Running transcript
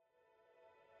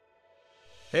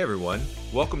Hey everyone,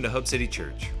 welcome to Hub City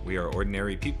Church. We are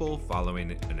ordinary people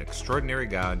following an extraordinary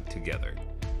God together.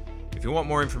 If you want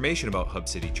more information about Hub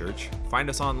City Church, find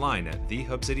us online at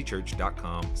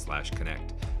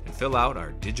thehubcitychurch.com/connect and fill out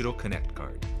our digital connect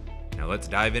card. Now let's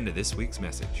dive into this week's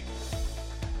message.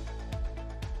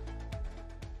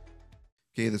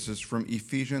 Okay, this is from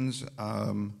Ephesians,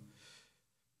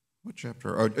 what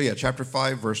chapter? Chapter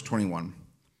 5, verse 21.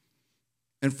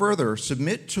 And further,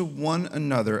 submit to one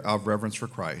another out of reverence for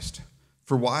Christ.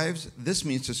 For wives, this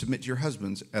means to submit to your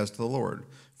husbands as to the Lord.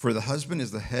 For the husband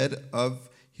is the head of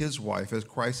his wife, as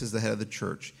Christ is the head of the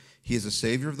church. He is the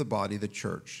Savior of the body, the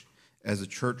church. As the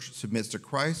church submits to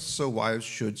Christ, so wives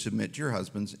should submit to your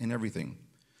husbands in everything.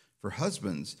 For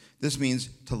husbands, this means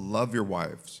to love your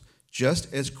wives,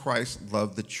 just as Christ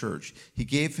loved the church. He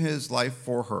gave his life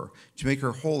for her, to make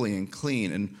her holy and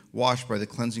clean and washed by the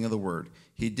cleansing of the word.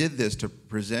 He did this to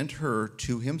present her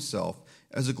to himself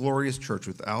as a glorious church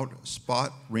without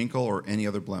spot, wrinkle, or any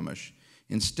other blemish.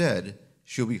 Instead,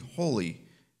 she'll be holy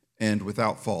and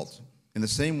without fault. In the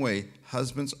same way,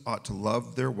 husbands ought to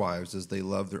love their wives as they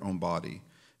love their own body.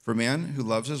 For a man who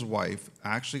loves his wife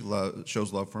actually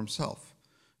shows love for himself.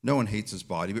 No one hates his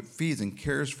body, but feeds and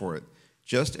cares for it,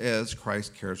 just as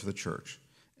Christ cares for the church,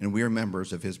 and we are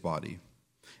members of his body.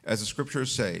 As the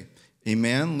scriptures say, a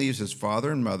man leaves his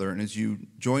father and mother and is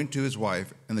joined to his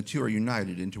wife, and the two are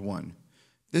united into one.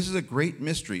 This is a great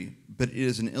mystery, but it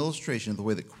is an illustration of the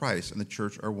way that Christ and the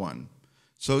church are one.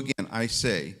 So again, I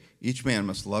say, each man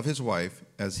must love his wife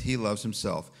as he loves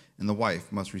himself, and the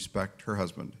wife must respect her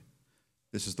husband.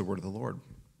 This is the word of the Lord.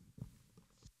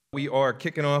 We are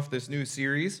kicking off this new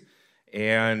series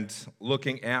and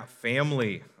looking at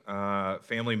family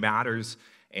matters.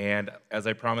 And as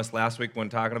I promised last week when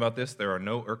talking about this, there are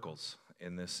no Urkels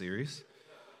in this series.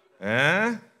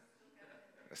 I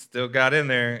still got in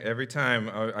there every time.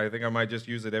 I think I might just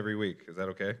use it every week. Is that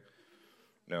okay?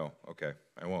 No? Okay,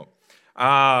 I won't.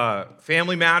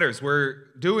 Family matters. We're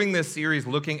doing this series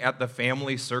looking at the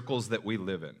family circles that we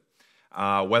live in.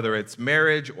 Whether it's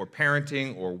marriage or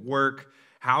parenting or work,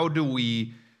 how do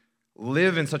we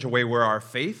live in such a way where our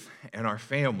faith and our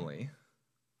family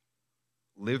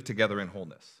live together in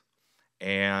wholeness?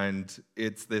 And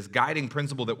it's this guiding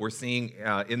principle that we're seeing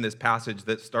in this passage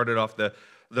that started off the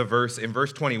verse in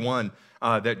verse 21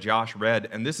 that Josh read.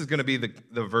 And this is going to be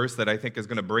the verse that I think is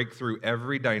going to break through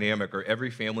every dynamic or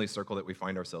every family circle that we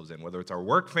find ourselves in, whether it's our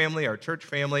work family, our church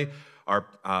family, our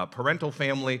parental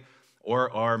family,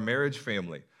 or our marriage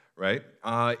family, right?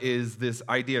 Is this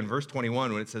idea in verse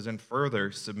 21 when it says, and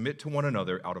further, submit to one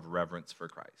another out of reverence for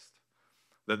Christ.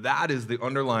 That is the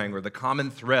underlying or the common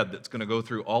thread that's going to go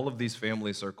through all of these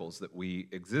family circles that we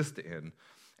exist in.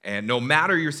 And no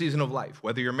matter your season of life,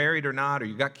 whether you're married or not, or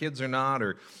you got kids or not,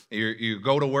 or you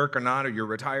go to work or not, or you're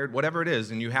retired, whatever it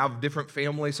is, and you have different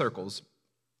family circles,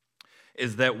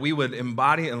 is that we would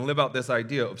embody and live out this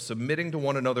idea of submitting to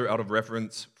one another out of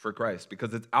reverence for Christ,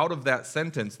 because it's out of that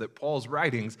sentence that Paul's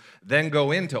writings then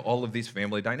go into all of these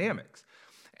family dynamics.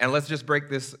 And let's just break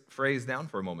this phrase down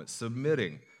for a moment.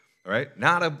 Submitting, right?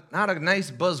 Not a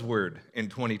nice buzzword in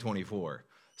 2024.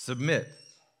 Submit.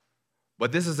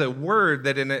 But this is a word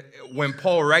that when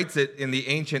Paul writes it in the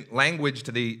ancient language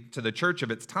to the church of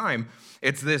its time,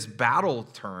 it's this battle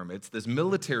term, it's this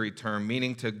military term,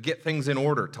 meaning to get things in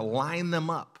order, to line them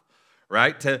up,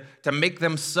 right? To make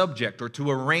them subject or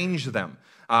to arrange them.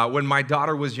 When my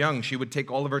daughter was young, she would take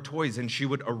all of her toys and she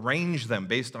would arrange them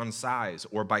based on size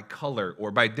or by color or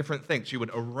by different things. She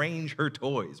would arrange her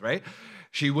toys, right?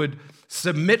 She would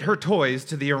submit her toys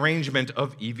to the arrangement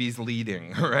of Evie's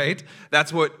leading, right?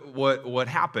 That's what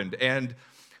happened. And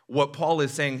what Paul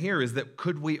is saying here is that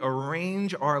could we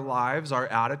arrange our lives, our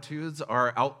attitudes,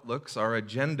 our outlooks, our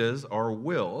agendas, our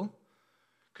will,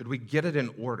 could we get it in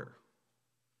order?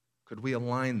 Could we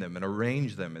align them and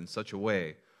arrange them in such a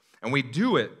way? And we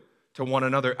do it to one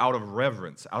another out of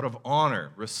reverence, out of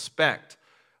honor, respect,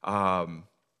 out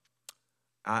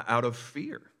of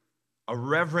fear. A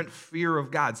reverent fear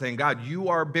of God, saying, God, you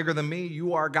are bigger than me,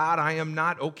 you are God, I am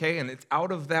not, okay, and it's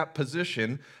out of that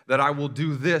position that I will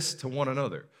do this to one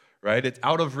another, right? It's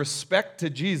out of respect to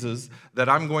Jesus that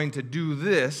I'm going to do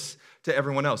this to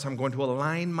everyone else. I'm going to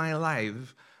align my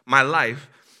life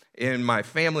in my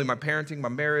family, my parenting, my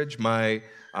marriage, my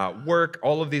work,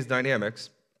 all of these dynamics.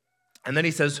 And then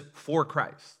he says, for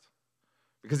Christ.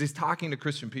 Because he's talking to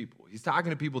Christian people. He's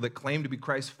talking to people that claim to be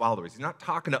Christ's followers. He's not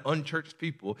talking to unchurched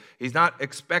people. He's not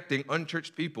expecting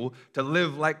unchurched people to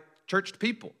live like churched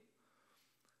people.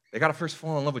 They got to first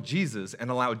fall in love with Jesus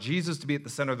and allow Jesus to be at the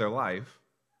center of their life.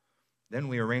 Then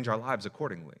we arrange our lives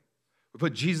accordingly. We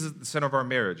put Jesus at the center of our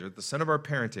marriage, or at the center of our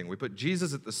parenting. We put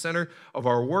Jesus at the center of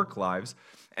our work lives,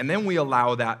 and then we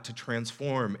allow that to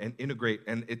transform and integrate,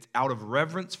 and it's out of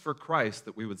reverence for Christ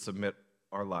that we would submit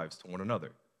our lives to one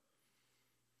another.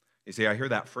 You see, I hear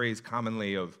that phrase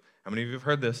commonly of, how many of you have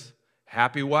heard this?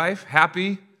 Happy wife,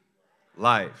 happy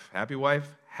life. Happy wife,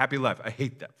 happy life. I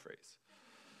hate that phrase,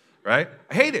 right?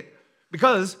 I hate it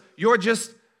because you're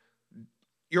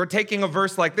taking a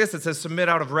verse like this that says submit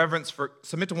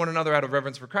to one another out of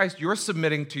reverence for Christ. You're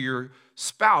submitting to your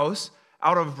spouse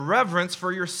out of reverence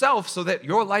for yourself so that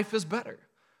your life is better.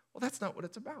 Well, that's not what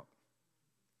it's about.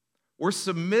 We're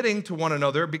submitting to one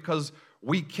another because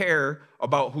we care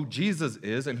about who Jesus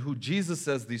is and who Jesus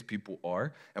says these people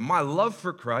are. And my love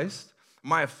for Christ,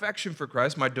 my affection for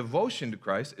Christ, my devotion to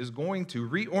Christ is going to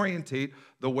reorientate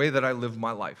the way that I live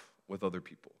my life with other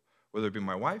people, whether it be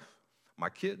my wife, my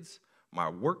kids, my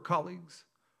work colleagues,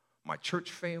 my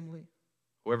church family,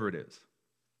 whoever it is.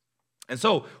 And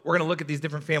so we're going to look at these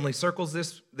different family circles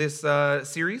this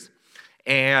series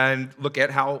and look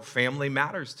at how family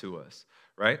matters to us,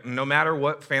 right? No matter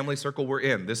what family circle we're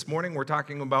in. This morning we're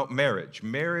talking about marriage.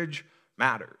 Marriage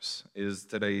matters is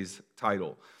today's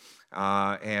title.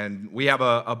 And we have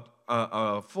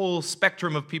a full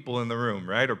spectrum of people in the room,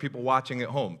 right? Or people watching at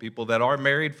home, people that are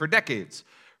married for decades,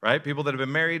 right? People that have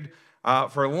been married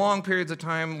for long periods of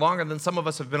time, longer than some of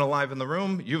us have been alive in the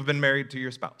room. You've been married to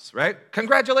your spouse, right?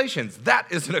 Congratulations. That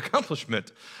is an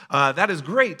accomplishment. That is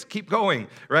great. Keep going,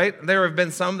 right? There have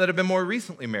been some that have been more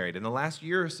recently married in the last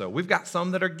year or so. We've got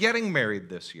some that are getting married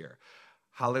this year.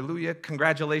 Hallelujah.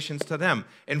 Congratulations to them.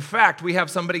 In fact, we have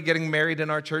somebody getting married in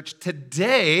our church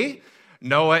today.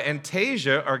 Noah and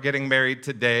Tasia are getting married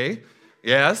today.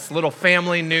 Yes, little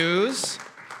family news.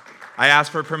 I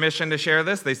asked for permission to share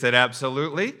this. They said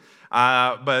absolutely.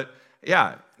 But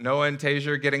yeah, Noah and Tasia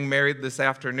are getting married this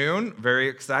afternoon. Very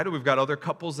excited. We've got other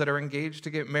couples that are engaged to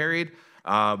get married.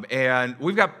 And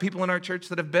we've got people in our church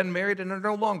that have been married and are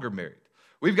no longer married.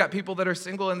 We've got people that are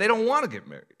single and they don't want to get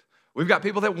married. We've got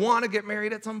people that want to get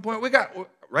married at some point. We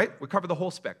cover the whole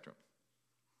spectrum.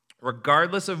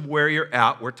 Regardless of where you're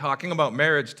at, we're talking about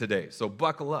marriage today, so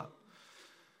buckle up.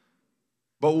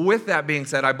 But with that being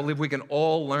said, I believe we can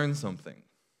all learn something.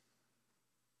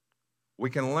 We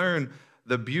can learn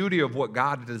the beauty of what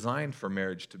God designed for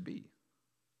marriage to be.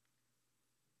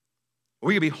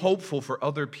 We can be hopeful for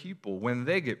other people when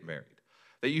they get married.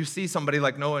 That you see somebody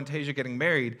like Noah and Tasia getting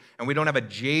married, and we don't have a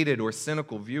jaded or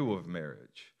cynical view of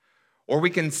marriage. Or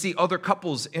we can see other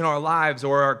couples in our lives,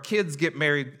 or our kids get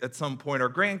married at some point, or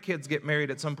grandkids get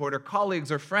married at some point, or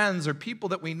colleagues or friends or people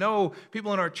that we know,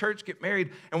 people in our church get married,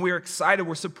 and we're excited,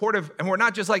 we're supportive, and we're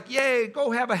not just like, yay,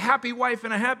 go have a happy wife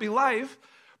and a happy life,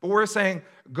 but we're saying,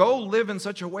 go live in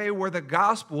such a way where the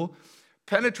gospel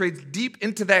penetrates deep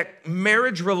into that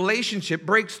marriage relationship,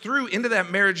 breaks through into that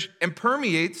marriage, and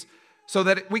permeates so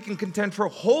that we can contend for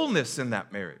wholeness in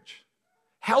that marriage,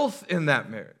 health in that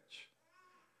marriage.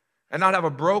 And not have a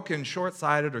broken,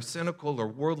 short-sighted, or cynical, or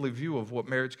worldly view of what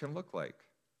marriage can look like.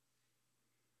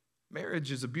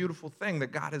 Marriage is a beautiful thing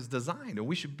that God has designed, and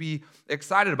we should be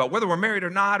excited about, whether we're married or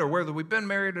not, or whether we've been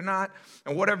married or not,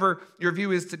 and whatever your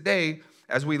view is today,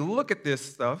 as we look at this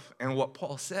stuff and what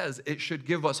Paul says, it should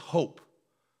give us hope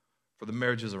for the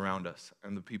marriages around us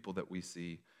and the people that we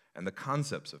see and the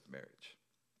concepts of marriage.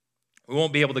 We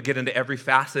won't be able to get into every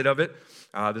facet of it.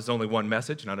 There's only one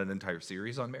message, not an entire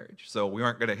series on marriage. So we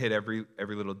aren't going to hit every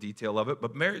little detail of it.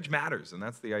 But marriage matters, and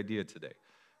that's the idea today,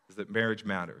 is that marriage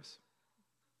matters.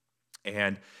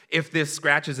 And if this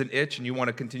scratches an itch and you want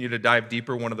to continue to dive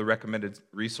deeper, one of the recommended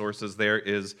resources there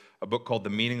is a book called The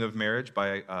Meaning of Marriage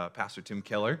by Pastor Tim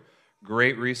Keller.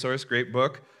 Great resource, great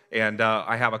book. And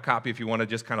I have a copy if you want to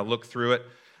just kind of look through it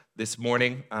this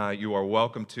morning. You are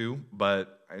welcome to,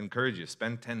 but I encourage you,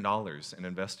 spend $10 and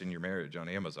invest in your marriage on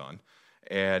Amazon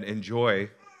and enjoy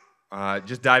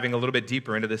just diving a little bit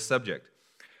deeper into this subject.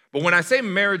 But when I say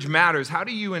marriage matters, how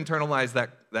do you internalize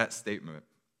that statement?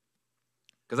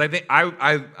 Because I think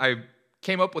I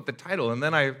came up with the title and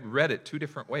then I read it two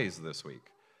different ways this week.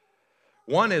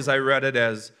 One is I read it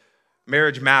as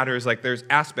marriage matters, like there's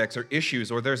aspects or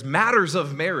issues or there's matters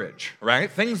of marriage,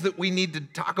 right? Things that we need to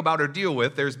talk about or deal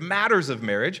with. There's matters of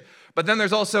marriage, but then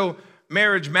there's also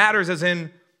marriage matters as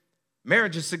in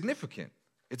marriage is significant.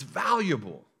 It's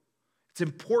valuable. It's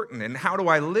important. And how do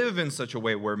I live in such a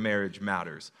way where marriage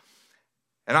matters?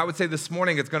 And I would say this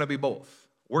morning it's going to be both.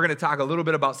 We're going to talk a little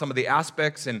bit about some of the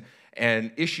aspects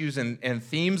and issues and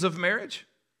themes of marriage,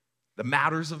 the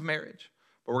matters of marriage.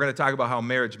 But we're going to talk about how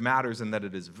marriage matters and that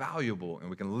it is valuable and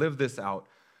we can live this out,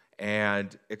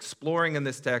 and exploring in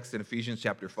this text in Ephesians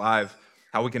chapter 5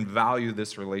 how we can value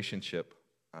this relationship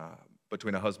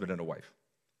between a husband and a wife.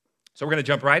 So we're going to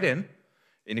jump right in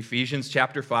Ephesians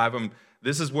chapter 5.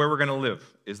 This is where we're going to live,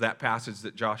 is that passage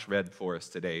that Josh read for us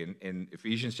today in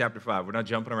Ephesians chapter 5. We're not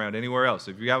jumping around anywhere else.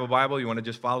 If you have a Bible, you want to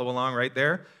just follow along right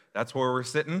there, that's where we're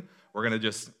sitting. We're going to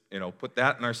just, put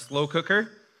that in our slow cooker,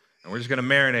 and we're just going to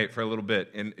marinate for a little bit.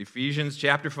 In Ephesians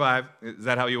chapter 5, is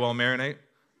that how you all marinate?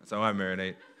 That's how I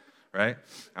marinate, right?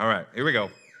 All right, here we go.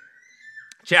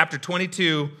 Chapter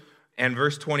 22 and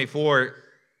verse 24,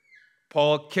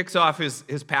 Paul kicks off his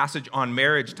passage on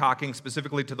marriage, talking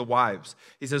specifically to the wives.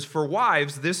 He says, "For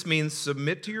wives, this means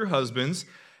submit to your husbands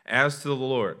as to the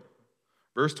Lord."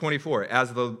 Verse 24,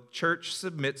 "As the church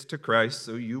submits to Christ,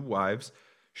 so you wives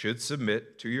should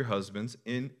submit to your husbands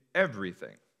in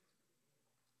everything."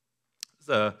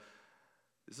 This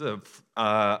is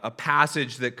a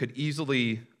passage that could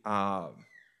easily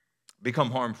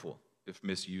become harmful if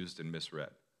misused and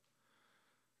misread.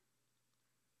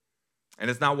 And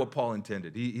it's not what Paul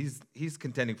intended. He's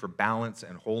contending for balance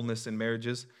and wholeness in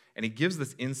marriages, and he gives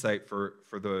this insight for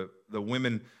the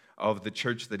women of the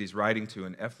church that he's writing to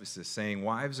in Ephesus, saying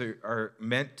wives are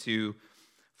meant to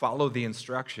follow the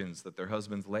instructions that their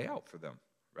husbands lay out for them,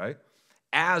 right?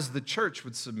 As the church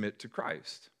would submit to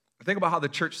Christ. Think about how the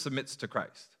church submits to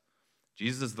Christ.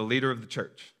 Jesus is the leader of the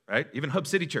church, right? Even Hub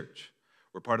City Church.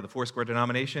 We're part of the Foursquare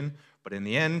denomination, but in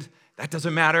the end, that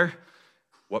doesn't matter.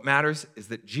 What matters is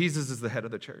that Jesus is the head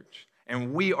of the church,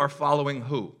 and we are following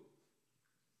who?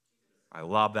 I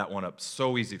lobbed that one up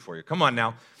so easy for you. Come on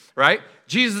now, right?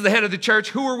 Jesus is the head of the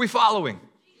church. Who are we following?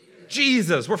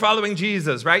 Jesus. We're following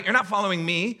Jesus, right? You're not following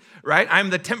me, right? I'm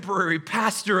the temporary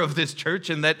pastor of this church,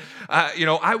 and that,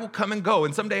 I will come and go,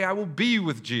 and someday I will be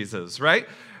with Jesus, right?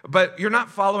 But you're not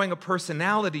following a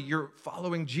personality, you're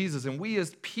following Jesus. And we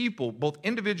as people, both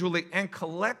individually and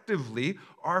collectively,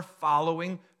 are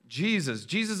following Jesus.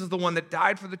 Jesus is the one that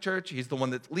died for the church. He's the one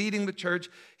that's leading the church.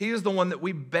 He is the one that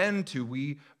we bend to,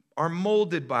 we are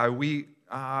molded by, we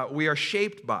are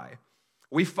shaped by.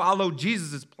 We follow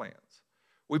Jesus' plans.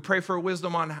 We pray for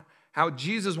wisdom on how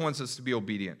Jesus wants us to be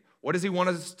obedient. What does he want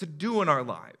us to do in our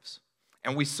lives?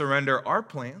 And we surrender our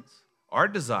plans, our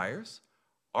desires,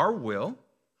 our will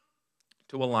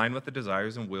to align with the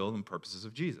desires and will and purposes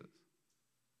of Jesus.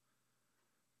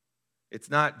 It's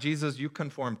not, Jesus, you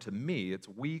conform to me. It's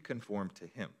we conform to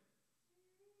him.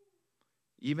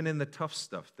 Even in the tough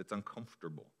stuff that's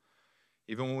uncomfortable.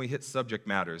 Even when we hit subject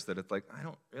matters that it's like, I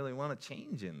don't really want to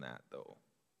change in that, though.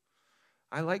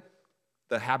 I like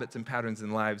the habits and patterns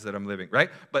in lives that I'm living, right?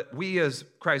 But we as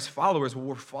Christ followers,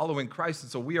 we're following Christ,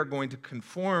 and so we are going to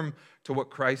conform to what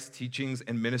Christ's teachings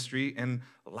and ministry and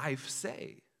life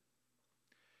say.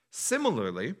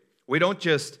 Similarly, we don't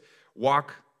just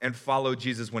walk and follow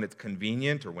Jesus when it's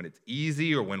convenient or when it's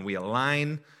easy or when we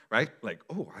align, right? Like,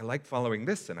 oh, I like following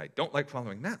this and I don't like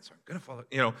following that, so I'm going to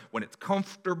follow, when it's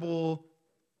comfortable,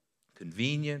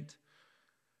 convenient.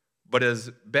 But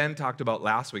as Ben talked about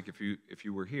last week, if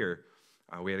you were here,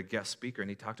 we had a guest speaker and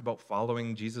he talked about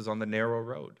following Jesus on the narrow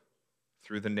road,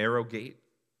 through the narrow gate,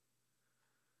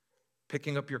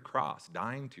 picking up your cross,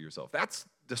 dying to yourself. That's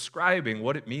describing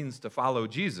what it means to follow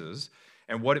Jesus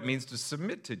and what it means to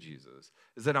submit to Jesus,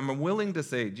 is that I'm willing to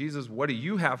say, Jesus, what do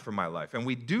you have for my life? And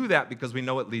we do that because we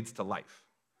know it leads to life.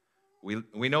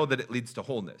 We know that it leads to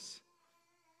wholeness.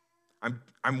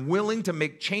 I'm willing to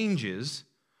make changes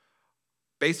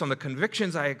based on the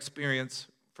convictions I experience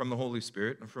from the Holy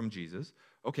Spirit and from Jesus.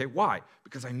 Okay, why?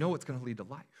 Because I know it's going to lead to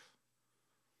life.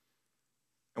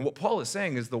 And what Paul is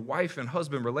saying is the wife and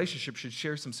husband relationship should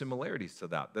share some similarities to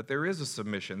that there is a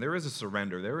submission, there is a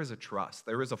surrender, there is a trust,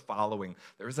 there is a following,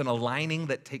 there is an aligning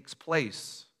that takes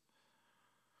place.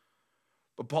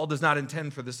 But Paul does not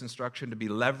intend for this instruction to be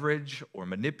leverage or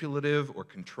manipulative or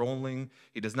controlling.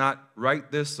 He does not write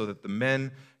this so that the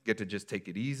men get to just take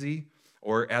it easy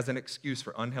or as an excuse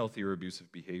for unhealthy or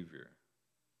abusive behavior.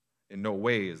 In no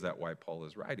way is that why Paul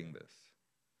is writing this.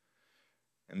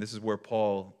 And this is where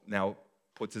Paul now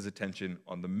puts his attention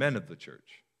on the men of the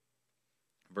church.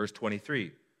 Verse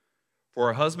 23, "For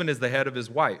a husband is the head of his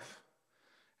wife,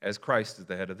 as Christ is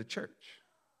the head of the church."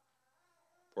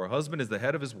 For a husband is the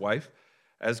head of his wife,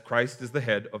 as Christ is the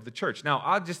head of the church. Now,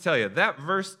 I'll just tell you, that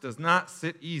verse does not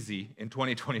sit easy in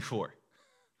 2024.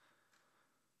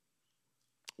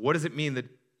 What does it mean that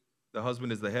the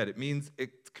husband is the head? It means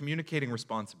it's communicating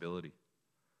responsibility.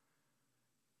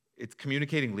 It's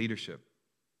communicating leadership.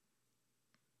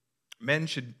 Men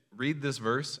should read this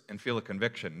verse and feel a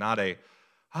conviction, not I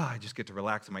just get to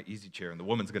relax in my easy chair and the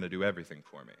woman's going to do everything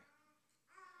for me.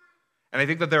 And I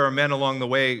think that there are men along the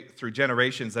way through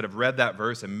generations that have read that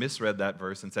verse and misread that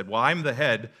verse and said, well, I'm the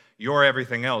head, you're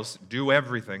everything else, do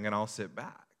everything, and I'll sit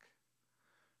back.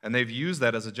 And they've used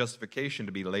that as a justification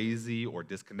to be lazy or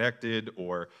disconnected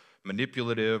or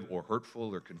manipulative or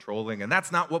hurtful or controlling. And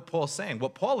that's not what Paul's saying.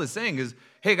 What Paul is saying is,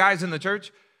 hey, guys in the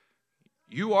church,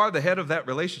 you are the head of that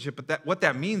relationship, but what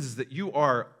that means is that you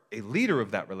are a leader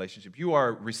of that relationship. You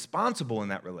are responsible in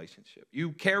that relationship.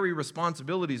 You carry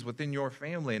responsibilities within your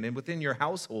family and within your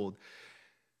household.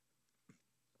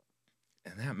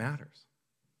 And that matters.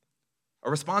 A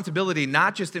responsibility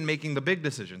not just in making the big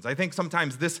decisions. I think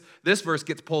sometimes this verse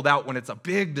gets pulled out when it's a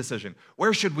big decision.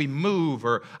 Where should we move?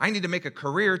 Or I need to make a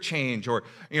career change, or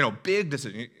big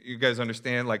decision. You guys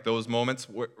understand like those moments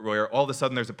where all of a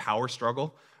sudden there's a power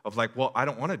struggle of like, well, I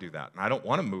don't want to do that, and I don't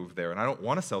want to move there, and I don't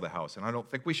want to sell the house, and I don't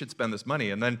think we should spend this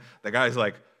money. And then the guy's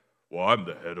like, well, I'm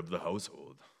the head of the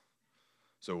household,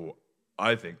 so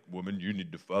I think, woman, you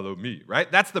need to follow me,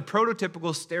 right? That's the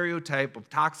prototypical stereotype of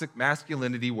toxic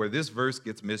masculinity where this verse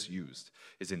gets misused,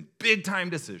 is in big-time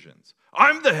decisions.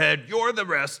 I'm the head, you're the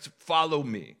rest, follow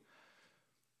me.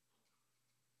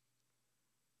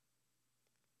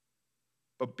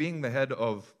 But being the head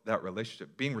of that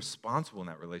relationship, being responsible in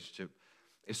that relationship,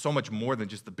 is so much more than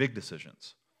just the big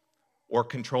decisions or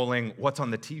controlling what's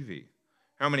on the TV.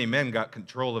 How many men got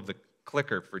control of the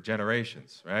clicker for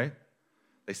generations, right?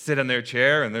 They sit in their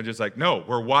chair and they're just like, no,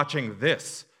 we're watching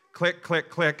this. Click, click,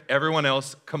 click. Everyone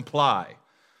else comply.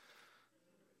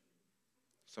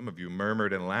 Some of you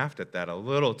murmured and laughed at that a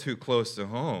little too close to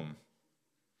home.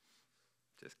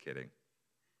 Just kidding.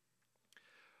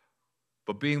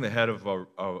 But being the head of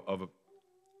a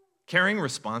carrying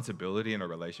responsibility in a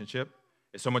relationship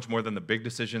is so much more than the big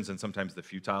decisions and sometimes the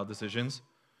futile decisions.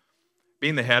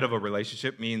 Being the head of a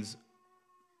relationship means,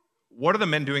 what are the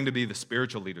men doing to be the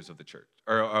spiritual leaders of the church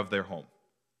or of their home?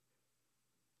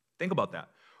 Think about that.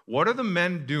 What are the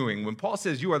men doing when Paul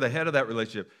says you are the head of that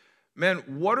relationship? Men,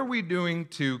 what are we doing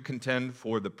to contend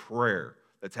for the prayer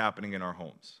that's happening in our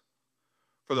homes?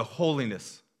 For the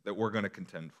holiness that we're going to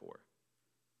contend for?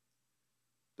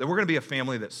 That we're going to be a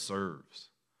family that serves,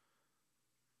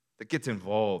 that gets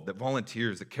involved, that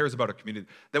volunteers, that cares about our community,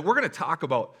 that we're going to talk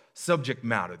about subject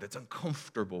matter that's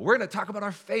uncomfortable. We're going to talk about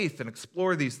our faith and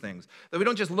explore these things. That we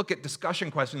don't just look at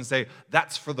discussion questions and say,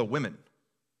 that's for the women.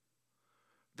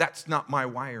 That's not my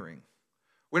wiring.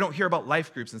 We don't hear about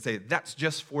life groups and say, that's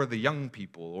just for the young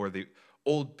people or the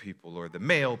old people or the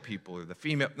male people or the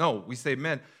female. No, we say,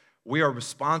 men, we are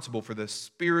responsible for the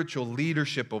spiritual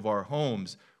leadership of our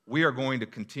homes. We are going to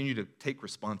continue to take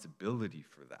responsibility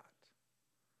for that.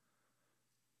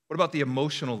 What about the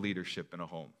emotional leadership in a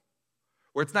home?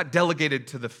 Where it's not delegated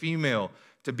to the female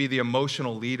to be the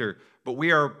emotional leader, but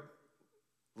we are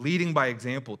leading by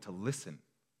example to listen,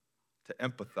 to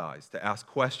empathize, to ask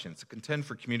questions, to contend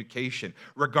for communication,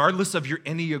 regardless of your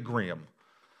Enneagram,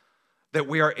 that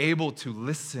we are able to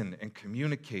listen and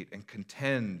communicate and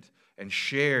contend and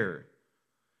share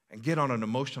and get on an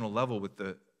emotional level with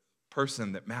the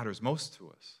person that matters most to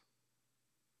us.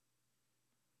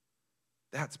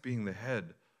 That's being the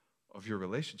head of your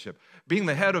relationship. Being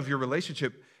the head of your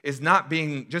relationship is not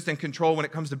being just in control when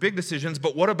it comes to big decisions,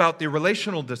 but what about the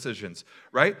relational decisions,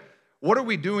 right? What are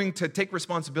we doing to take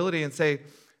responsibility and say,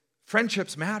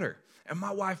 friendships matter, and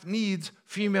my wife needs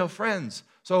female friends.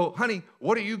 So, honey,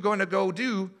 what are you going to go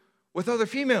do with other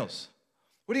females?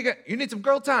 What do you got? You need some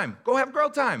girl time. Go have girl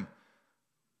time.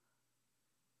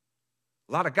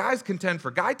 A lot of guys contend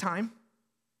for guy time.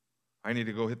 I need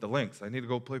to go hit the links. I need to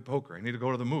go play poker. I need to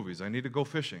go to the movies. I need to go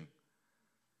fishing.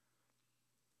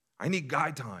 I need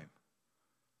guy time.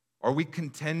 Are we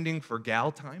contending for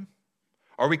gal time?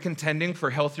 Are we contending for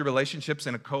healthy relationships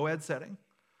in a co-ed setting?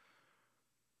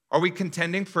 Are we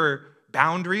contending for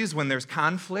boundaries when there's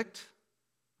conflict?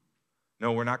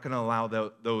 No, we're not going to allow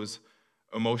those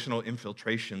emotional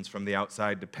infiltrations from the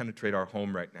outside to penetrate our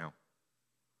home right now.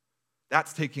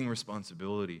 That's taking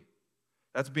responsibility.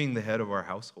 That's being the head of our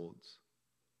households.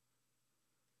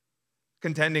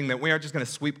 Contending that we aren't just going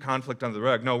to sweep conflict under the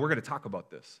rug. No, we're going to talk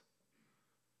about this.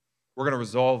 We're going to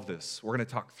resolve this. We're going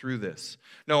to talk through this.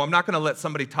 No, I'm not going to let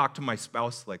somebody talk to my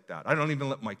spouse like that. I don't even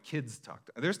let my kids talk.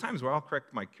 There's times where I'll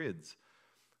correct my kids.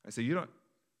 I say, you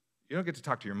don't get to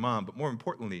talk to your mom, but more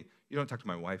importantly, you don't talk to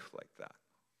my wife like that.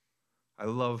 I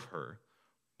love her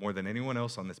more than anyone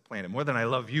else on this planet, more than I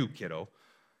love you, kiddo,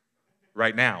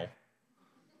 right now.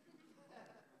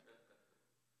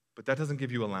 But that doesn't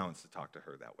give you allowance to talk to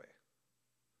her that way.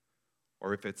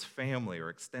 Or if it's family or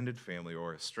extended family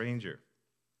or a stranger.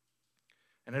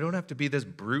 And I don't have to be this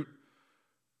brute,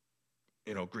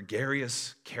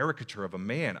 gregarious caricature of a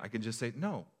man. I can just say,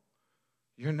 no,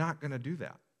 you're not going to do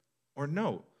that. Or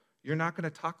no, you're not going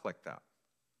to talk like that.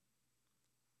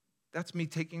 That's me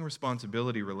taking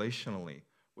responsibility relationally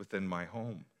within my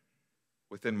home.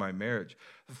 within my marriage.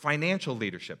 Financial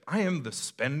leadership. I am the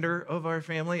spender of our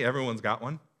family. Everyone's got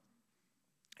one.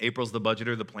 April's the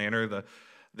budgeter, the planner,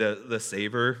 the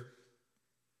saver.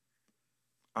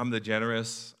 I'm the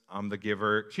generous. I'm the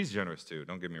giver. She's generous too,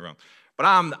 don't get me wrong. But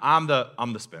I'm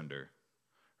the spender,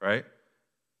 right?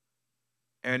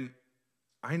 And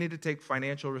I need to take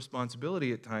financial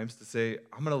responsibility at times to say,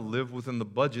 I'm going to live within the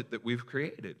budget that we've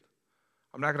created.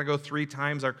 I'm not going to go 3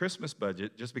 times our Christmas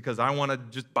budget just because I want to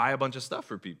just buy a bunch of stuff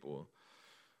for people.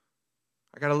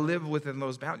 I got to live within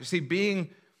those boundaries. You see, being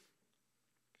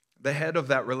the head of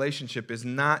that relationship is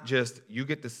not just you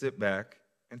get to sit back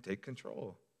and take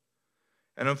control.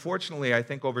 And unfortunately, I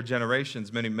think over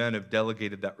generations, many men have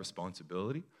delegated that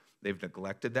responsibility. They've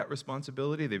neglected that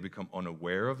responsibility. They've become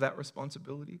unaware of that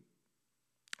responsibility.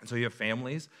 And so you have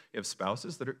families, you have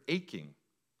spouses that are aching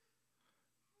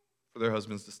for their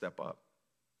husbands to step up.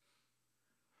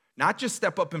 Not just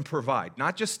step up and provide,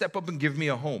 not just step up and give me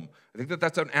a home. I think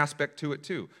that's an aspect to it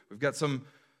too. We've got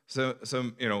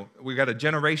we've got a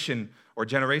generation or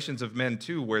generations of men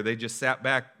too where they just sat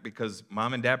back because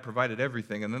mom and dad provided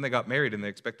everything, and then they got married and they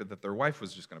expected that their wife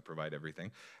was just going to provide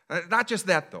everything. Not just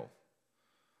that though.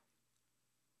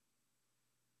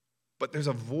 But there's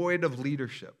a void of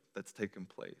leadership that's taken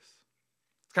place.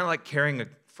 It's kind of like carrying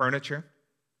furniture,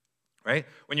 right?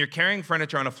 When you're carrying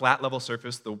furniture on a flat level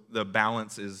surface, the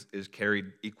balance is carried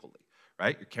equally,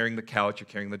 right? You're carrying the couch, you're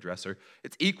carrying the dresser.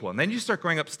 It's equal. And then you start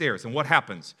going upstairs, and what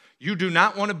happens? You do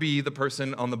not want to be the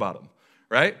person on the bottom,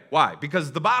 right? Why?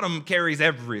 Because the bottom carries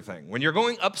everything. When you're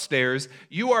going upstairs,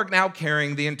 you are now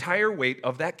carrying the entire weight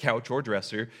of that couch or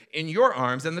dresser in your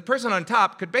arms, and the person on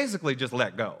top could basically just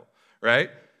let go, right?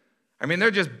 I mean,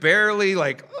 they're just barely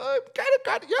like, got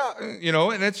it, yeah,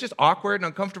 and it's just awkward and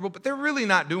uncomfortable, but they're really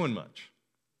not doing much.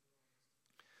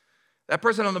 That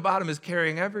person on the bottom is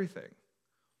carrying everything.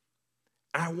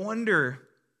 And I wonder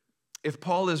if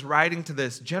Paul is writing to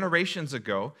this generations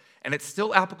ago, and it's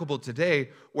still applicable today,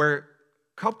 where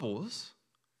couples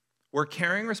were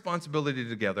carrying responsibility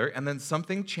together, and then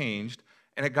something changed,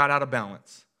 and it got out of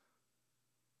balance.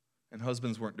 And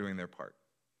husbands weren't doing their part.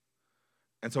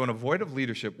 And so in a void of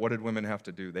leadership, what did women have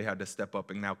to do? They had to step up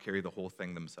and now carry the whole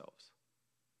thing themselves.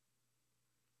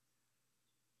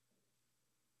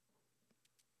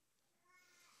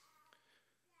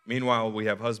 Meanwhile, we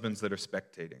have husbands that are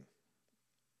spectating.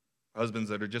 Husbands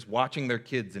that are just watching their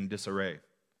kids in disarray,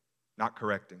 not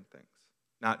correcting things,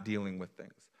 not dealing with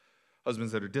things.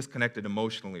 Husbands that are disconnected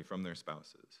emotionally from their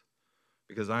spouses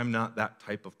because I'm not that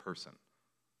type of person.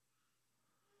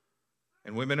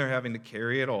 And women are having to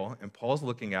carry it all, and Paul's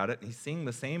looking at it, and he's seeing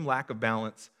the same lack of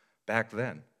balance back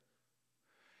then.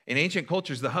 In ancient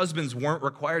cultures, the husbands weren't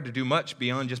required to do much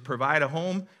beyond just provide a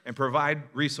home and provide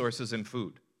resources and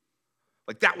food.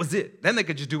 Like, that was it. Then they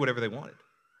could just do whatever they wanted.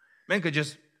 Men could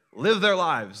just live their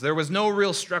lives. There was no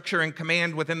real structure and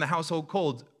command within the household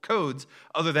codes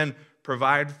other than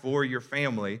provide for your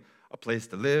family a place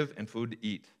to live and food to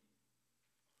eat.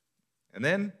 And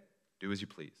then do as you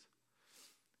please.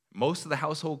 Most of the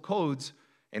household codes,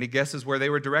 any guesses where they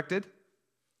were directed?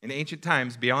 In ancient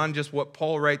times, beyond just what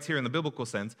Paul writes here in the biblical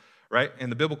sense, right? In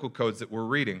the biblical codes that we're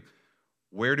reading,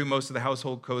 where do most of the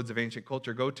household codes of ancient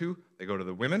culture go to? They go to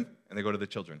the women and they go to the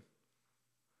children.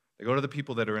 They go to the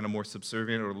people that are in a more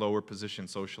subservient or lower position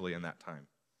socially in that time.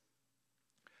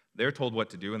 They're told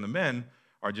what to do, and the men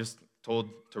are just told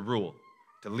to rule,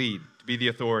 to lead, to be the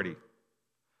authority.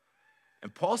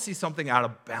 And Paul sees something out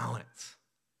of balance.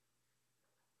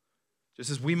 Just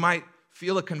as we might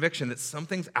feel a conviction that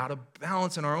something's out of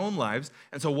balance in our own lives.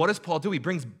 And so what does Paul do? He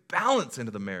brings balance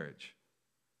into the marriage.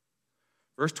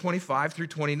 Verse 25 through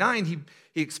 29,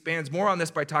 he expands more on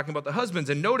this by talking about the husbands.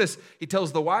 And notice, he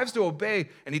tells the wives to obey,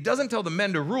 and he doesn't tell the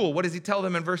men to rule. What does he tell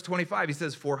them in verse 25? He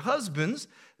says, for husbands,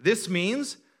 this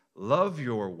means love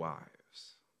your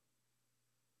wives.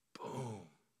 Boom.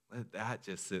 Let that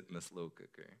just sit in the slow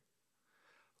cooker.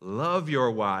 Love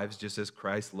your wives just as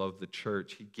Christ loved the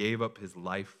church. He gave up his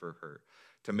life for her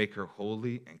to make her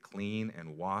holy and clean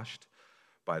and washed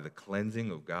by the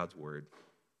cleansing of God's word.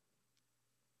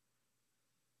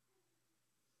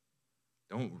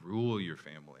 Don't rule your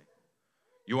family.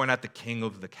 You are not the king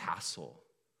of the castle.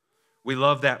 We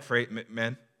love that phrase,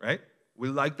 men, right? We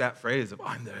like that phrase of,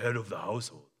 I'm the head of the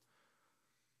household.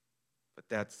 But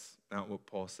that's not what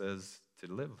Paul says to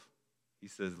live. He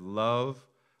says, love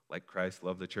like Christ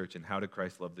loved the church. And how did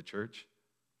Christ love the church?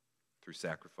 Through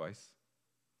sacrifice.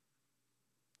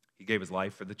 He gave his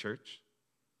life for the church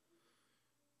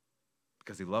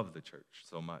because he loved the church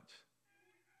so much.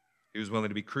 He was willing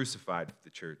to be crucified for the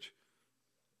church,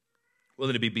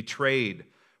 willing to be betrayed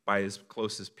by his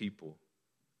closest people.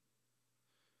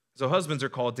 So husbands are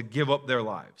called to give up their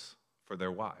lives for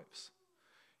their wives.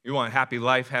 You want happy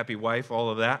life, happy wife, all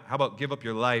of that? How about give up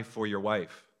your life for your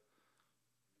wife?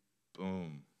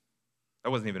 Boom. That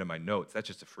wasn't even in my notes. That's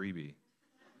just a freebie.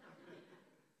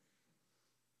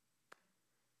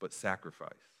 But sacrifice.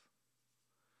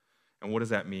 And what does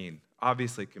that mean?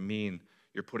 Obviously, it can mean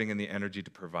you're putting in the energy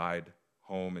to provide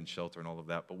home and shelter and all of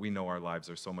that, but we know our lives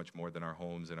are so much more than our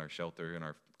homes and our shelter and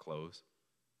our clothes.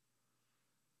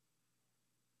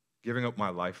 Giving up my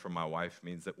life for my wife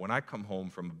means that when I come home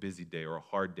from a busy day or a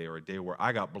hard day or a day where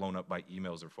I got blown up by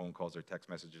emails or phone calls or text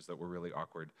messages that were really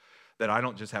awkward, that I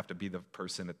don't just have to be the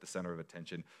person at the center of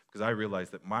attention, because I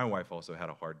realized that my wife also had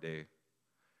a hard day.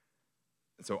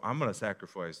 And so I'm going to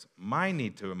sacrifice my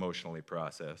need to emotionally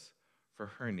process for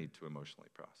her need to emotionally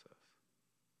process.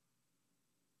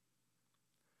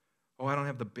 Oh, I don't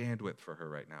have the bandwidth for her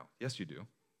right now. Yes, you do.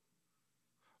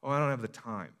 Oh, I don't have the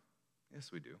time.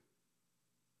 Yes, we do.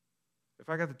 If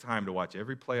I got the time to watch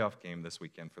every playoff game this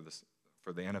weekend for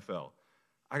the NFL,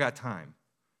 I got time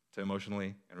to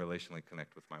emotionally and relationally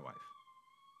connect with my wife.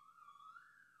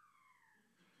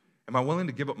 Am I willing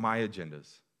to give up my agendas,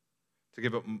 to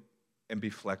give up and be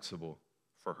flexible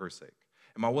for her sake?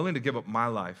 Am I willing to give up my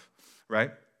life, right?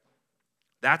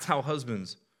 That's how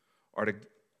husbands are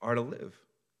to live.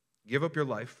 Give up your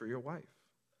life for your wife.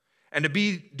 And to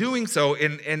be doing so,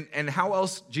 and how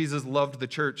else Jesus loved the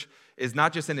church is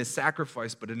not just in his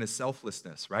sacrifice, but in his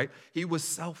selflessness, right? He was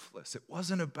selfless. It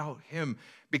wasn't about him,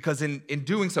 because in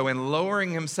doing so, in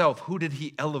lowering himself, who did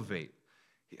he elevate?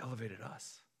 He elevated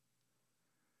us.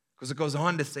 Because it goes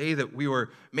on to say that we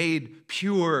were made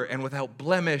pure and without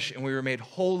blemish, and we were made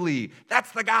holy.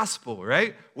 That's the gospel,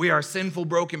 right? We are sinful,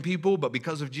 broken people, but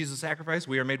because of Jesus' sacrifice,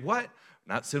 we are made what?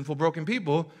 Not sinful, broken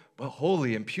people, but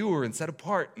holy and pure and set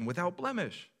apart and without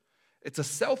blemish. It's a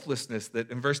selflessness that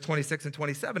in verse 26 and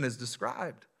 27 is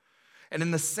described. And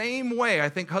in the same way, I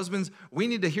think husbands, we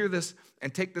need to hear this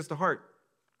and take this to heart.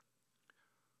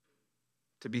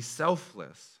 To be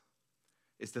selfless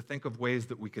is to think of ways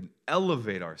that we can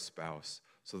elevate our spouse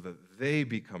so that they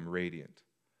become radiant,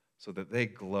 so that they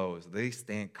glow, so they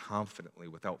stand confidently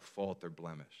without fault or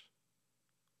blemish.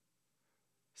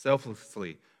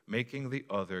 Selflessly making the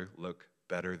other look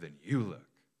better than you look,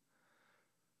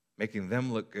 making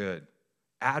them look good,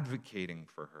 advocating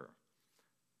for her,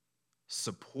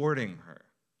 supporting her.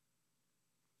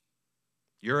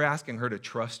 You're asking her to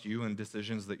trust you in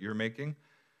decisions that you're making?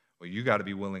 Well, you got to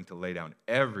be willing to lay down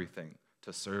everything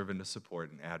to serve and to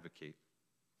support and advocate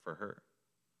for her,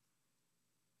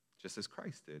 just as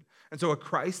Christ did. And so a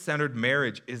Christ-centered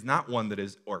marriage is not one that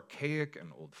is archaic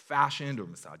and old-fashioned or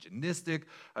misogynistic.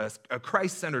 A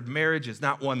Christ-centered marriage is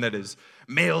not one that is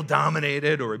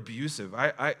male-dominated or abusive.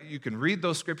 You can read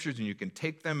those scriptures and you can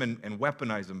take them and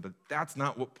weaponize them, but that's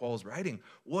not what Paul's writing.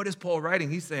 What is Paul writing?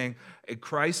 He's saying a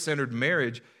Christ-centered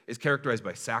marriage is characterized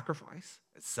by sacrifice,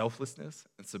 selflessness,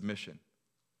 and submission.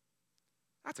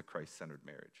 That's a Christ-centered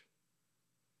marriage.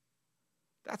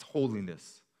 That's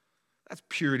holiness. That's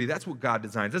purity. That's what God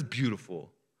designs. That's beautiful.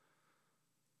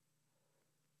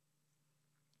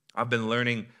 I've been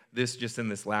learning this just in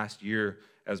this last year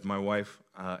as my wife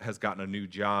has gotten a new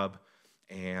job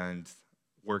and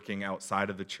working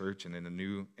outside of the church and in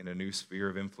a new sphere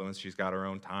of influence. She's got her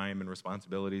own time and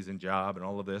responsibilities and job and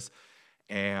all of this.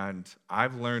 And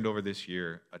I've learned over this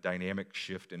year a dynamic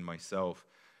shift in myself,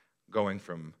 going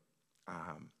from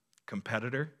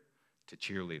competitor to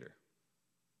cheerleader.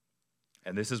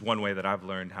 And this is one way that I've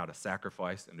learned how to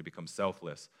sacrifice and to become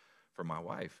selfless for my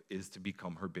wife, is to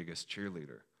become her biggest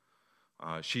cheerleader.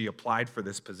 She applied for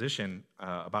this position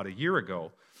about a year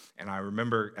ago, and I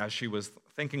remember as she was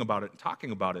thinking about it and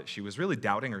talking about it, she was really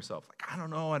doubting herself. Like, I don't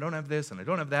know, I don't have this, and I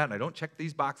don't have that, and I don't check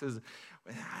these boxes.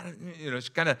 It's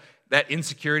kind of that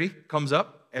insecurity comes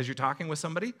up as you're talking with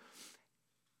somebody.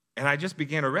 And I just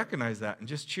began to recognize that and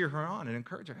just cheer her on and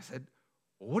encourage her. I said,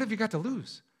 well, what have you got to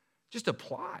lose? Just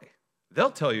apply. They'll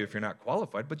tell you if you're not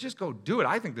qualified, but just go do it.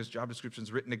 I think this job description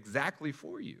is written exactly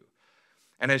for you.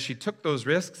 And as she took those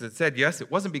risks, it said, yes,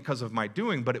 it wasn't because of my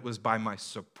doing, but it was by my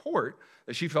support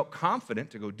that she felt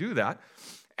confident to go do that.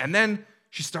 And then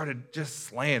she started just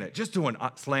slaying it, just doing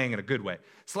slaying in a good way,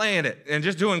 slaying it and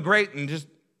just doing great, and just,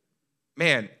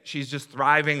 man, she's just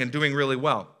thriving and doing really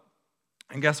well.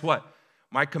 And guess what?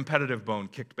 My competitive bone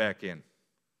kicked back in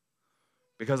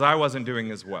because I wasn't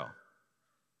doing as well.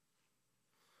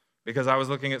 Because I was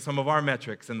looking at some of our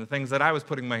metrics and the things that I was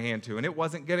putting my hand to, and it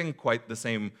wasn't getting quite the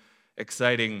same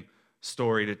exciting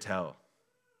story to tell.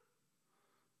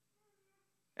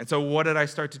 And so what did I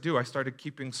start to do? I started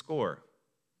keeping score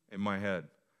in my head.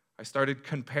 I started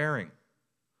comparing.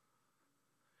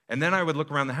 And then I would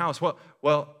look around the house.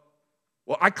 Well,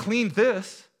 Well, I cleaned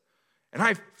this, and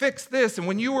I fixed this, and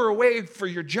when you were away for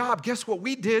your job, guess what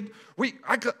we did?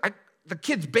 The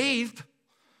kids bathed.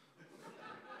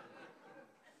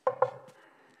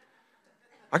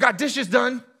 I got dishes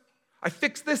done. I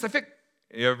fixed this.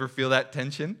 You ever feel that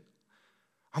tension?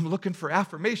 I'm looking for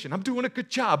affirmation. I'm doing a good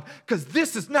job because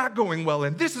this is not going well,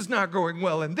 and this is not going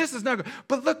well, and this is not going.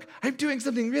 But look, I'm doing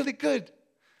something really good.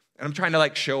 And I'm trying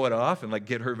to show it off and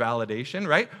get her validation,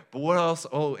 right? But what else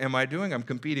am I doing? I'm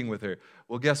competing with her.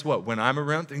 Well, guess what? When I'm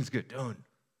around, things get done.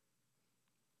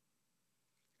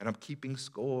 And I'm keeping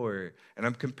score, and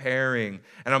I'm comparing,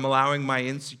 and I'm allowing my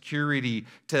insecurity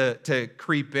to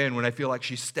creep in when I feel like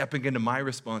she's stepping into my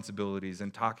responsibilities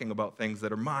and talking about things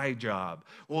that are my job.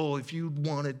 Well, if you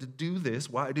wanted to do this,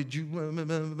 why did you?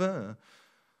 And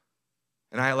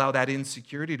I allow that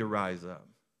insecurity to rise up.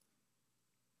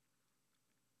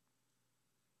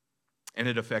 And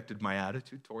it affected my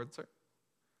attitude towards her.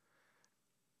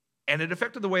 And it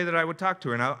affected the way that I would talk to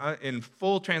her. And in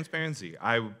full transparency,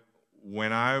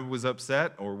 when I was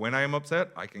upset, or when I am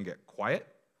upset, I can get quiet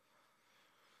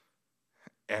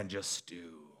and just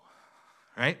stew,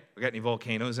 right? We got any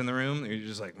volcanoes in the room? You're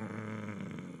just like,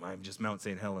 I'm just Mount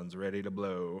St. Helens ready to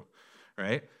blow,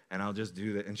 right? And I'll just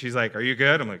do that. And she's like, are you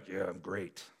good? I'm like, yeah, I'm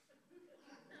great.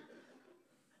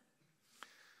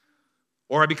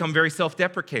 Or I become very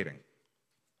self-deprecating,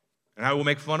 and I will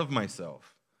make fun of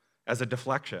myself as a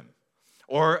deflection.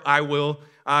 Or I will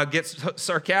get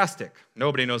sarcastic.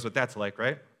 Nobody knows what that's like,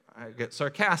 right? I get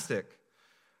sarcastic.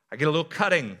 I get a little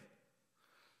cutting.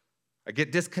 I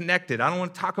get disconnected. I don't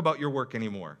want to talk about your work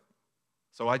anymore.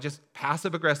 So I just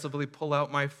passive-aggressively pull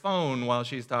out my phone while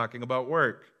she's talking about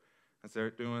work and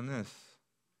start doing this.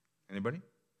 Anybody? I'm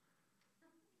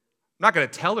not going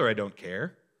to tell her I don't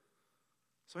care.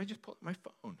 So I just pull out my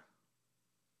phone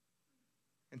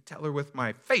and tell her with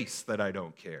my face that I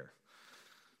don't care.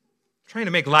 Trying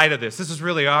to make light of this. This is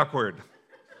really awkward.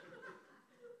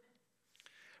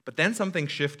 But then something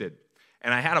shifted,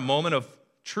 and I had a moment of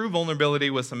true vulnerability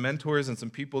with some mentors and some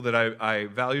people that I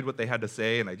valued what they had to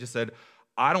say, and I just said,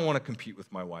 I don't want to compete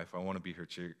with my wife. I want to be her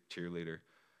cheerleader.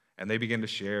 And they began to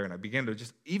share, and I began to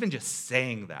just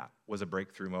saying that was a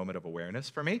breakthrough moment of awareness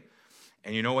for me.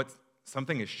 And you know what?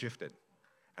 Something has shifted,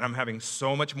 and I'm having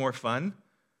so much more fun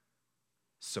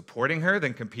supporting her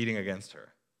than competing against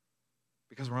her.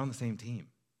 Because we're on the same team.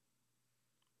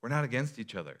 We're not against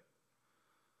each other.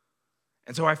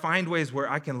 And so I find ways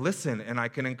where I can listen and I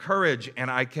can encourage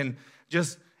and I can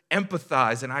just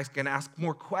empathize and I can ask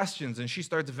more questions. And she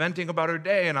starts venting about her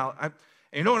day. And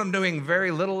you know what I'm doing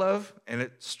very little of? And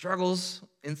it struggles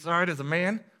inside as a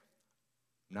man?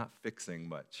 Not fixing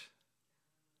much.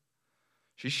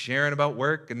 She's sharing about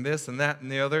work and this and that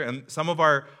and the other. And some of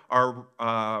our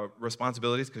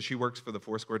responsibilities, because she works for the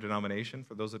Foursquare denomination,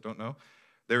 for those that don't know,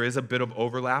 there is a bit of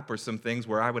overlap or some things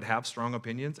where I would have strong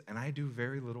opinions, and I do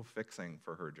very little fixing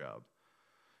for her job.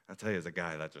 I'll tell you, as a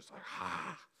guy, that's just like,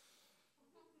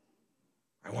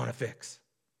 I want to fix.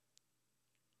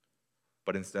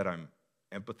 But instead, I'm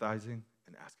empathizing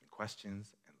and asking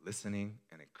questions and listening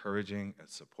and encouraging and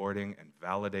supporting and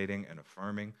validating and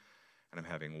affirming, and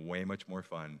I'm having way much more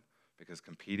fun because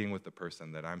competing with the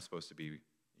person that I'm supposed to be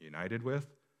united with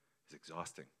is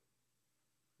exhausting.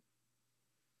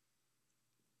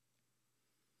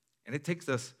 And it takes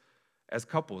us as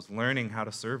couples learning how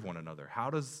to serve one another.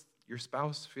 How does your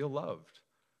spouse feel loved?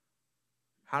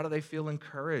 How do they feel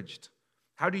encouraged?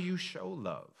 How do you show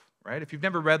love, right? If you've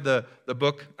never read the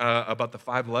book about the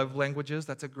 5 love languages,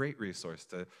 that's a great resource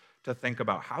to think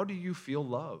about. How do you feel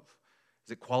love?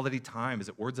 Is it quality time? Is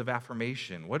it words of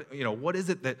affirmation? What is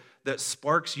it that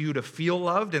sparks you to feel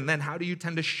loved? And then how do you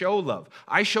tend to show love?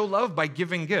 I show love by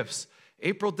giving gifts.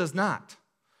 April does not.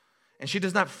 And she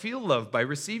does not feel loved by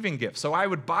receiving gifts. So I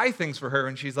would buy things for her,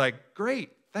 and she's like,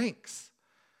 great, thanks.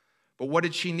 But what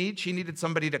did she need? She needed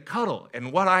somebody to cuddle.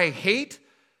 And what I hate,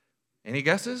 any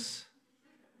guesses?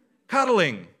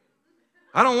 Cuddling.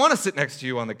 I don't want to sit next to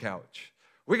you on the couch.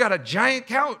 We got a giant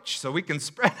couch so we can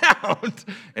spread out.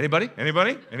 Anybody?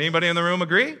 Anybody in the room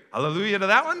agree? Hallelujah to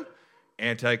that one.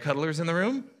 Anti-cuddlers in the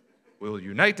room? We'll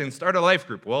unite and start a life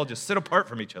group. We'll all just sit apart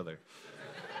from each other.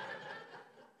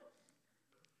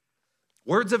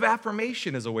 Words of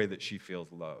affirmation is a way that she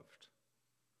feels loved.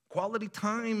 Quality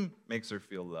time makes her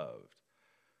feel loved.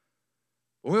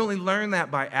 We only learn that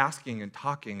by asking and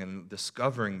talking and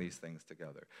discovering these things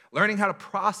together. Learning how to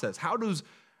process. How does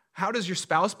your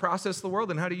spouse process the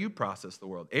world, and how do you process the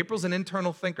world? April's an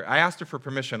internal thinker. I asked her for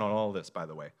permission on all this, by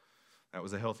the way. That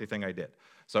was a healthy thing I did.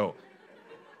 So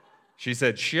she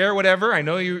said, share whatever. I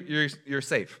know you're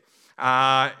safe.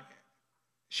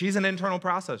 She's an internal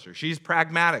processor. She's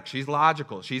pragmatic. She's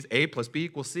logical. She's A plus B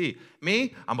equals C.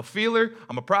 Me, I'm a feeler.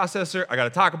 I'm a processor. I got to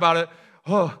talk about it.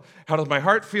 Oh, how does my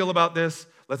heart feel about this?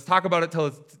 Let's talk about it till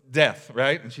it's death,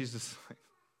 right? And she's just like,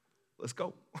 let's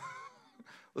go.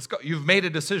 Let's go. You've made a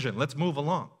decision. Let's move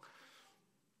along.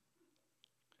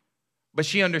 But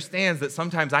she understands that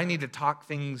sometimes I need to talk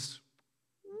things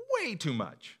way too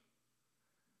much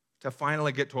to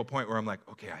finally get to a point where I'm like,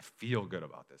 okay, I feel good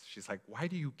about this. She's like, why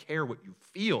do you care what you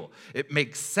feel? It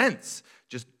makes sense.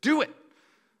 Just do it.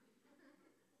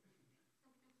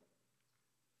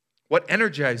 What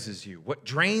energizes you? What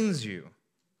drains you?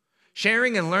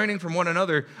 Sharing and learning from one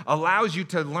another allows you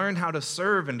to learn how to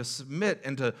serve and to submit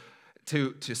and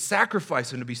to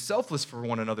sacrifice and to be selfless for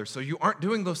one another so you aren't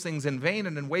doing those things in vain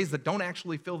and in ways that don't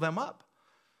actually fill them up.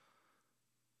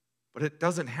 But it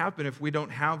doesn't happen if we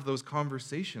don't have those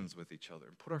conversations with each other,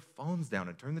 put our phones down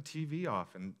and turn the TV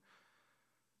off and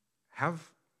have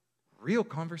real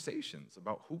conversations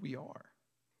about who we are.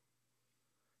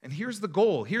 And here's the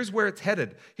goal. Here's where it's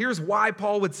headed. Here's why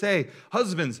Paul would say,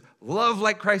 husbands, love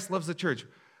like Christ loves the church.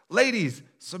 Ladies,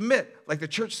 submit like the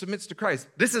church submits to Christ.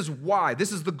 This is why.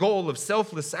 This is the goal of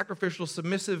selfless, sacrificial,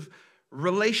 submissive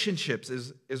relationships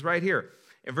is right here.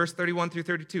 In verse 31 through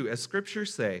 32, as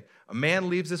scriptures say, a man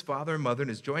leaves his father and mother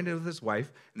and is joined with his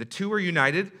wife, and the two are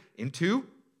united into,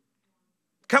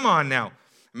 come on now.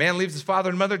 A man leaves his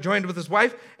father and mother, joined with his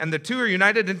wife, and the two are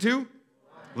united into,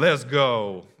 let's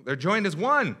go. They're joined as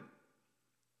one.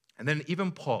 And then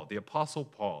even Paul, the Apostle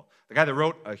Paul, the guy that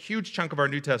wrote a huge chunk of our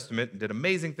New Testament and did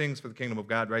amazing things for the kingdom of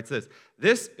God, writes this: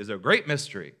 this is a great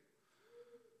mystery,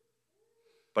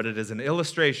 but it is an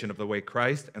illustration of the way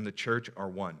Christ and the church are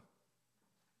one.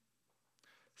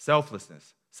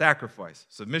 Selflessness, sacrifice,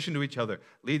 submission to each other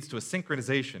leads to a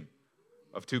synchronization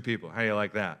of two people. How do you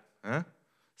like that? Huh?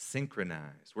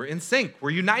 Synchronized. We're in sync.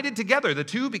 We're united together. The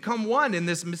two become one in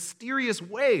this mysterious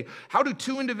way. How do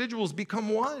two individuals become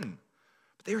one?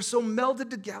 But they are so melded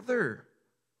together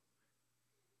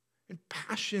in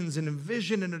passions and in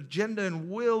vision and agenda and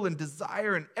will and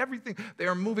desire and everything. They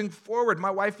are moving forward.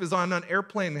 My wife is on an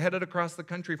airplane headed across the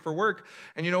country for work.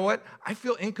 And you know what? I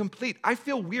feel incomplete. I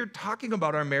feel weird talking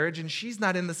about our marriage, and she's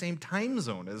not in the same time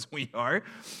zone as we are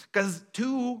because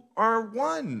two are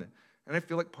one. And I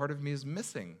feel like part of me is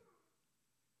missing.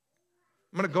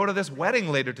 I'm going to go to this wedding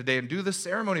later today and do the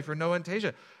ceremony for Noah and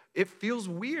Tasia. It feels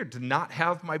weird to not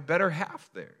have my better half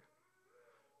there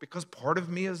because part of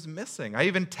me is missing. I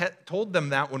even told them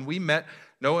that when we met,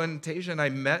 Noah and Tasia and I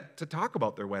met to talk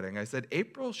about their wedding. I said,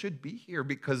 April should be here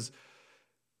because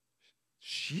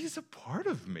she's a part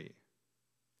of me.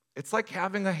 It's like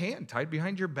having a hand tied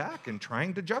behind your back and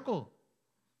trying to juggle.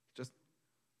 Just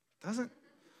doesn't.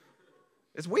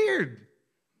 It's weird.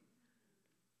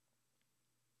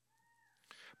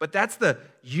 But that's the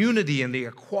unity and the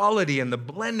equality and the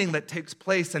blending that takes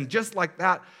place. And just like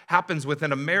that happens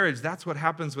within a marriage, that's what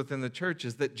happens within the church,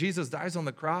 is that Jesus dies on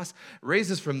the cross,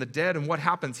 raises from the dead, and what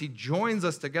happens? He joins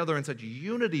us together in such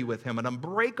unity with him, an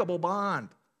unbreakable bond,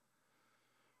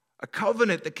 a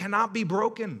covenant that cannot be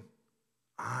broken.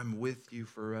 I'm with you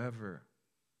forever.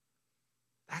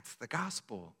 That's the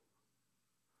gospel.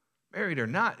 Married or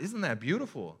not, isn't that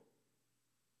beautiful?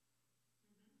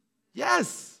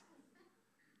 Yes.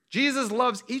 Jesus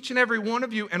loves each and every one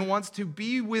of you and wants to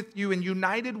be with you and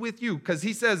united with you because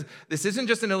he says this isn't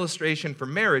just an illustration for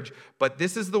marriage, but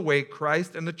this is the way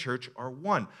Christ and the church are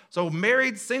one. So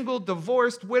married, single,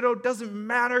 divorced, widowed, doesn't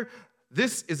matter.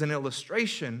 This is an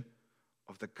illustration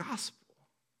of the gospel,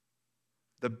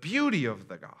 the beauty of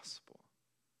the gospel.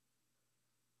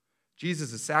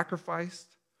 Jesus is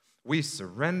sacrificed. We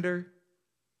surrender.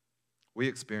 We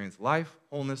experience life,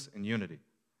 wholeness, and unity.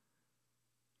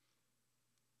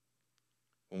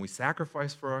 When we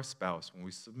sacrifice for our spouse, when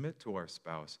we submit to our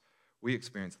spouse, we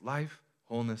experience life,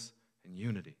 wholeness, and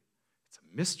unity. It's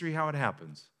a mystery how it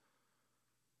happens,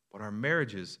 but our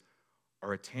marriages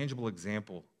are a tangible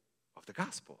example of the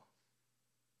gospel.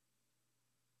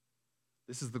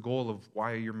 This is the goal of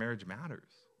why your marriage matters.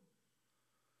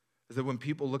 Is that when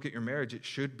people look at your marriage, it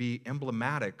should be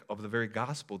emblematic of the very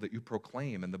gospel that you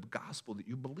proclaim and the gospel that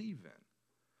you believe in.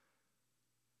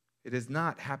 It is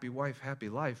not happy wife, happy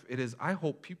life. It is, I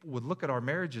hope people would look at our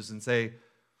marriages and say,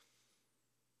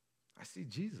 I see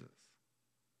Jesus.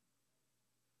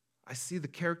 I see the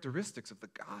characteristics of the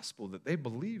gospel that they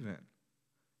believe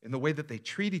in the way that they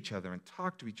treat each other and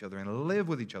talk to each other and live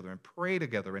with each other and pray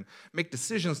together and make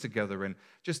decisions together and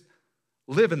just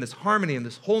live in this harmony and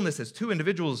this wholeness as two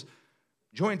individuals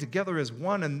joined together as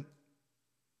one, and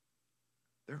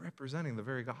they're representing the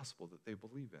very gospel that they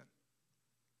believe in.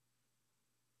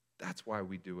 That's why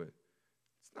we do it.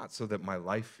 It's not so that my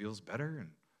life feels better and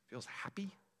feels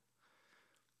happy.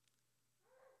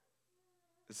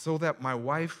 It's so that my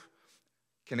wife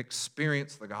can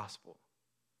experience the gospel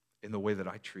in the way that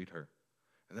I treat her,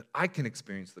 and that I can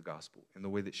experience the gospel in the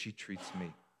way that she treats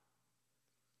me.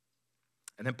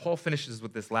 And then Paul finishes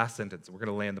with this last sentence, and we're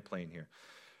going to land the plane here.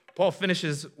 Paul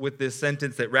finishes with this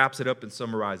sentence that wraps it up and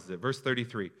summarizes it. Verse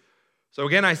 33. So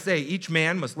again, I say, each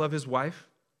man must love his wife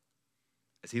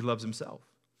as he loves himself,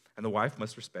 and the wife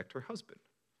must respect her husband.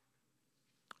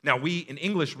 Now, we in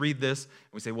English read this,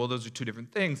 and we say, well, those are two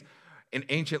different things. In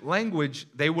ancient language,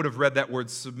 they would have read that word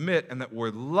submit and that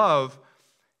word love,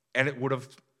 and it would have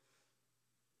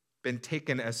been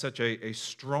taken as such a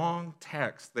strong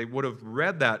text. They would have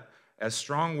read that as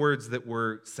strong words that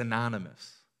were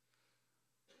synonymous.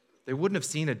 They wouldn't have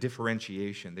seen a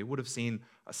differentiation. They would have seen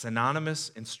a synonymous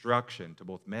instruction to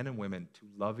both men and women to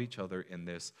love each other in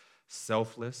this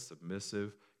selfless,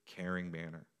 submissive, caring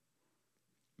manner.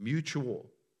 Mutual.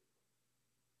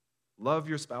 Love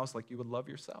your spouse like you would love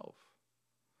yourself.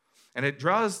 And it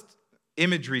draws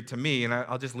imagery to me, and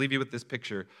I'll just leave you with this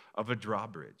picture of a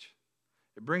drawbridge.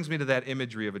 It brings me to that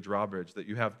imagery of a drawbridge, that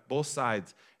you have both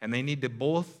sides, and they need to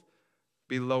both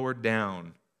be lowered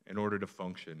down in order to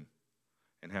function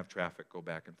and have traffic go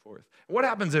back and forth. What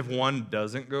happens if one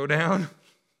doesn't go down?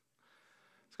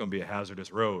 It's going to be a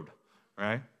hazardous road,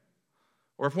 right?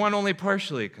 Or if one only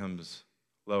partially comes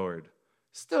lowered,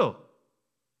 still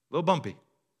a little bumpy,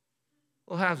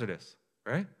 a little hazardous,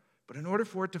 right? But in order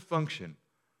for it to function,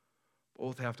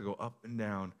 both have to go up and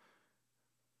down.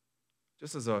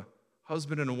 Just as a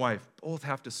husband and a wife, both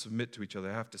have to submit to each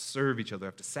other, have to serve each other,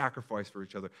 have to sacrifice for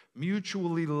each other,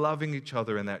 mutually loving each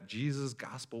other in that Jesus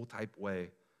gospel type way.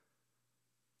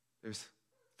 There's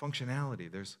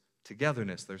functionality, there's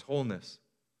togetherness, there's wholeness.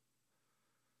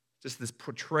 Just this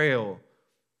portrayal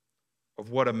of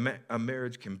what a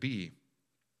marriage can be.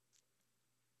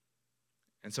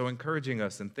 And so encouraging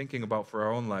us and thinking about for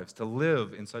our own lives to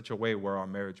live in such a way where our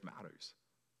marriage matters.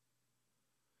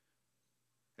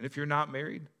 And if you're not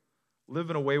married, live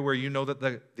in a way where you know that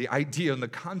the idea and the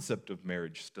concept of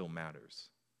marriage still matters.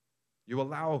 You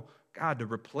allow God to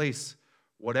replace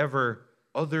whatever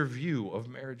other view of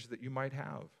marriage that you might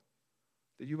have.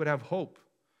 That you would have hope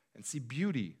and see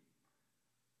beauty.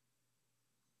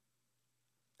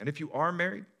 And if you are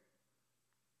married,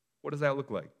 what does that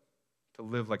look like? To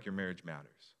live like your marriage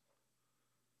matters.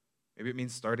 Maybe it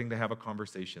means starting to have a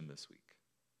conversation this week.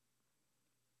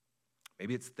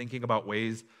 Maybe it's thinking about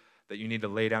ways that you need to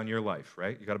lay down your life,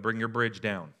 right? You got to bring your bridge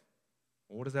down.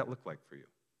 Well, what does that look like for you?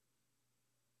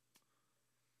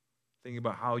 Thinking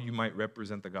about how you might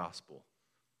represent the gospel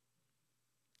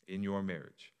in your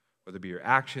marriage, whether it be your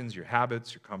actions, your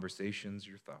habits, your conversations,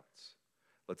 your thoughts.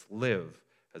 Let's live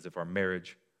as if our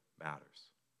marriage matters.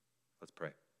 Let's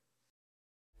pray.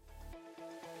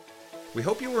 We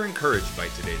hope you were encouraged by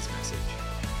today's message.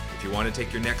 If you want to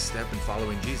take your next step in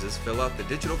following Jesus, fill out the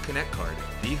digital Connect card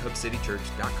at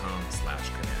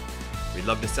thehubcitychurch.com/connect. We'd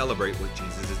love to celebrate what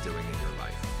Jesus is doing in your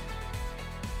life.